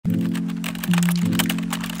Hey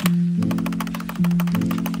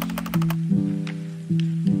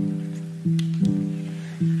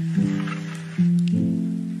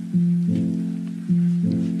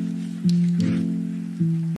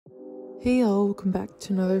y'all, welcome back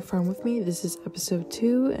to another farm with me. This is episode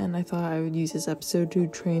 2, and I thought I would use this episode to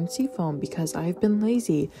train Seafoam because I've been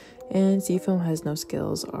lazy and Seafoam has no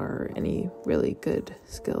skills or any really good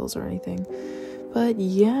skills or anything. But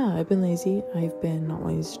yeah, I've been lazy. I've been not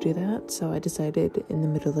wanting to do that, so I decided in the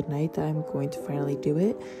middle of the night that I'm going to finally do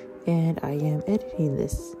it, and I am editing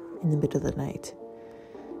this in the middle of the night.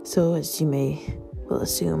 So as you may well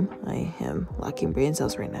assume, I am lacking brain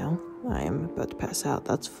cells right now. I am about to pass out.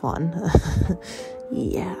 That's fun.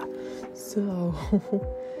 Yeah. So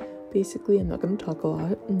basically, I'm not going to talk a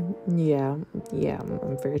lot. Yeah,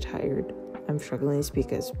 I'm very tired. I'm struggling to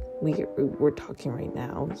speak as we're talking right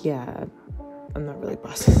now. Yeah, I'm not really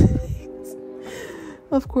processing things.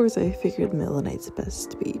 Of course, I figured the middle of the night's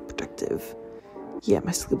best to be productive. Yeah,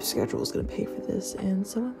 my sleep schedule is going to pay for this, and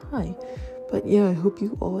so am I. But yeah, I hope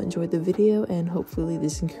you all enjoyed the video, and hopefully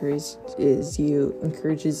this encourages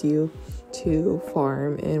you to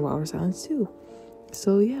farm in WildHorseIslands too.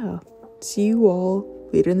 So yeah, see you all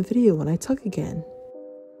later in the video when I talk again.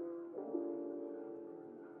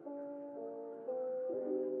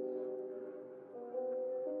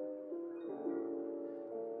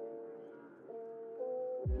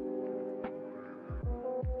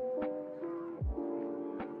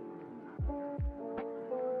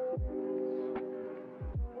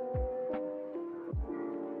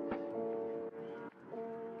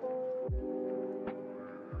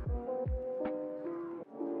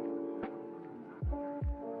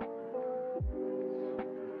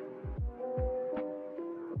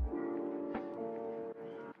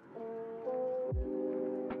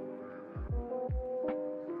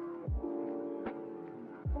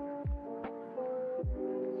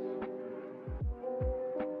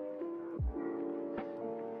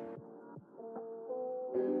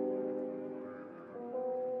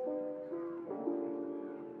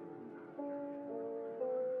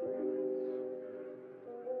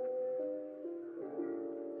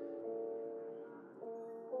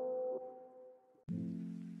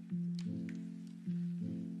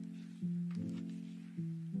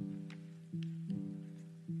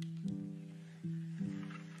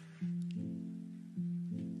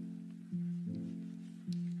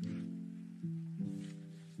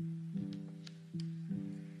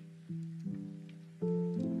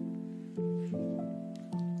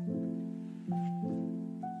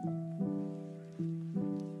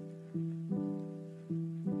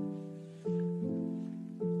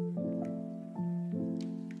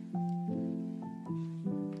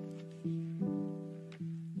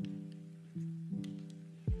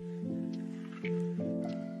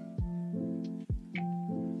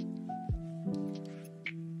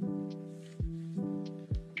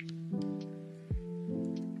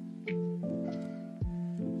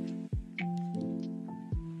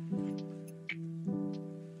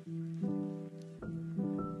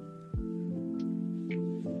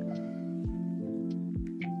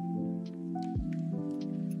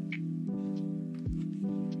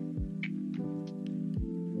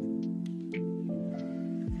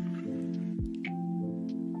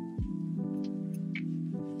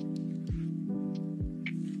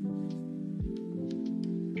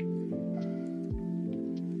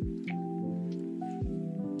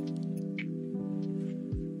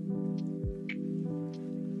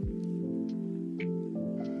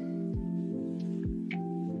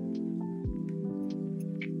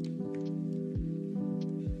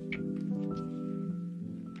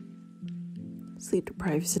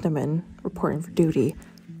 Sleep-deprived Cinnamon reporting for duty.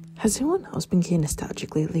 Has anyone else been getting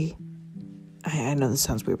nostalgic lately? I know this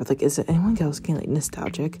sounds weird, but like, is anyone else getting like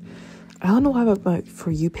nostalgic? I don't know why my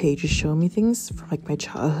For You page is showing me things from like my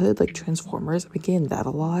childhood, like Transformers. I've been getting that a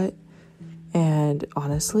lot. And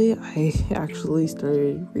honestly, I actually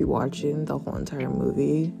started rewatching the whole entire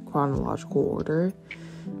movie, chronological order.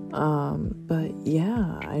 But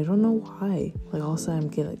yeah, I don't know why. Like, all of a sudden I'm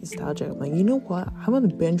getting like nostalgic. I'm like, you know what? I'm gonna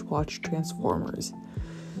binge watch Transformers.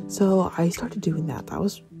 So I started doing that. That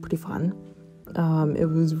was pretty fun. It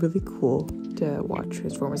was really cool to watch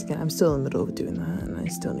Transformers again. I'm still in the middle of doing that, and I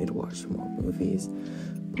still need to watch some more movies.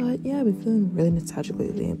 But yeah, I've been feeling really nostalgic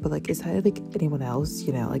lately. But like, is that like anyone else,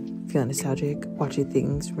 you know, like feeling nostalgic, watching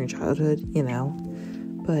things from your childhood, you know?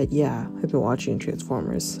 But yeah, I've been watching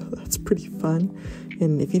Transformers, so that's pretty fun.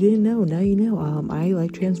 And if you didn't know, now you know. I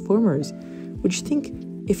like Transformers. Would you think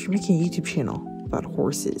if you're making a YouTube channel about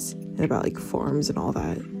horses and about like farms and all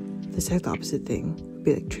that, the exact opposite thing would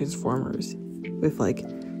be like Transformers with like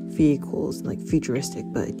vehicles and like futuristic,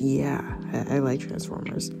 but yeah, I like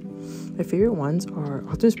Transformers. My favorite ones are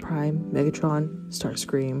Optimus Prime, Megatron,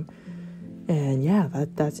 Starscream, and yeah,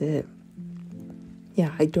 that's it.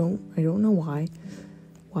 Yeah, I don't know why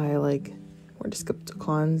I like more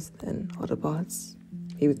Decepticons than Autobots.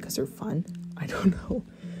 Maybe because they're fun. I don't know.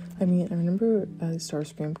 I mean, I remember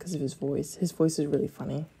Starscream because of his voice. His voice is really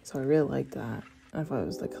funny, so I really liked that. I thought it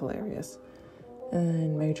was like hilarious.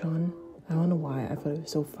 And Megatron, I don't know why, I thought it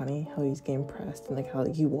was so funny how he's getting pressed and like how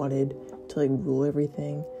like, he wanted to like rule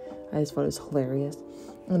everything. I just thought it was hilarious.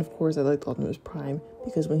 And of course, I liked Optimus Prime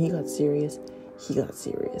because when he got serious,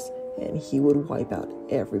 and he would wipe out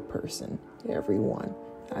every person, everyone.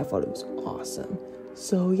 I thought it was awesome.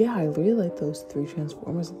 So yeah, I really like those three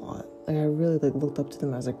Transformers a lot. Like I really like looked up to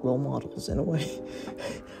them as like role models in a way.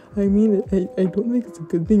 I mean, I don't think it's a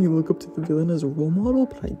good thing you look up to the villain as a role model,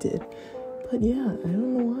 but I did. But yeah, I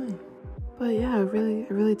don't know why. But yeah, I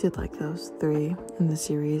really did like those three in the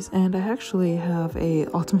series. And I actually have a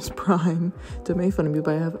Optimus Prime. Don't make fun of me,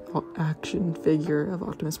 but I have an action figure of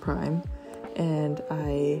Optimus Prime. And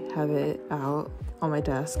I have it out on my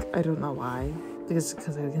desk. I don't know why. Because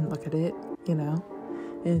I can look at it, you know?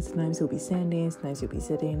 And sometimes he'll be standing, sometimes he'll be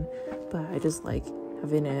sitting. But I just like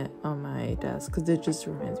having it on my desk because it just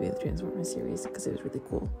reminds me of the Transformers series because it was really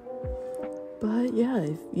cool. But yeah,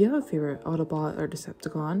 if you have a favorite Autobot or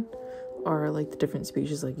Decepticon, or like the different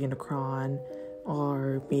species like Unicron,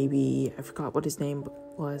 or maybe I forgot what his name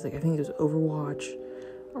was, like I think it was Overwatch,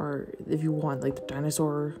 or if you want like the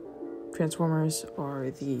dinosaur Transformers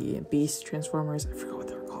or the Beast Transformers, I forgot what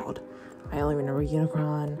they were called. I only remember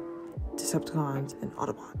Unicron, Decepticons, and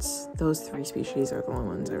Autobots. Those three species are the only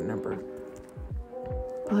ones I remember.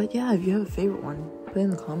 But yeah, if you have a favorite one, put it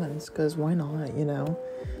in the comments, because why not, you know?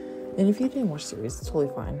 And if you didn't watch the series, it's totally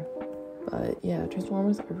fine. But yeah,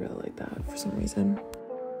 Transformers, I really like that for some reason.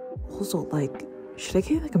 Also, like, should I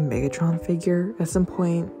get like a Megatron figure at some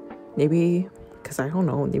point? Maybe, because I don't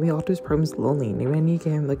know, maybe Optimus Prime is lonely. Maybe I need to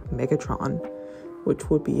get him like Megatron, which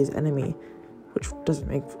would be his enemy. Which doesn't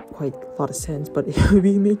make quite a lot of sense, but it would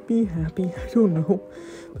make me happy. I don't know.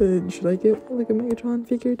 But should I get like a Megatron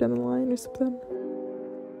figure down the line or something?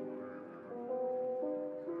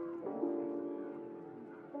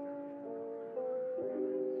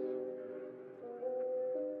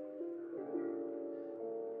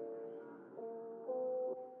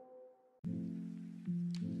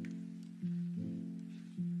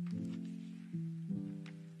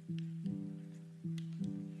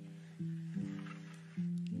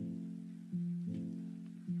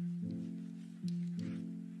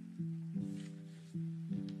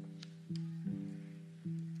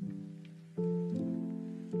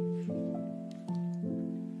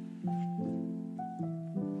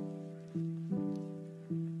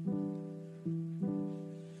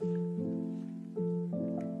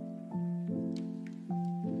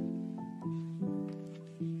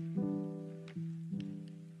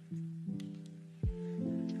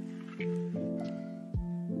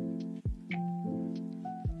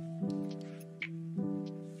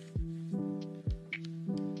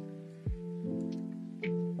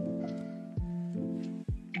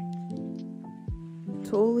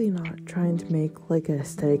 Totally not trying to make like an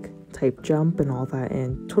aesthetic type jump and all that,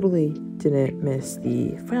 and totally didn't miss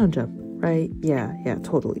the final jump, right? Yeah,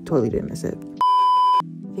 totally didn't miss it.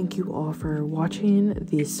 Thank you all for watching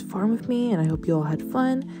this farm with me, and I hope you all had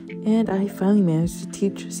fun, and I finally managed to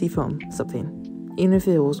teach Seafoam something. Even if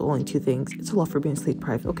it was only 2 things, it's a lot for being sleep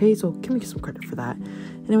deprived, okay? So give me some credit for that.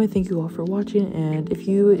 Anyway, thank you all for watching, and if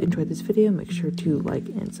you enjoyed this video, make sure to like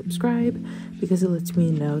and subscribe, because it lets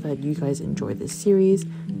me know that you guys enjoy this series,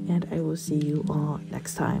 and I will see you all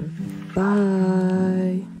next time.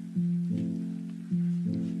 Bye!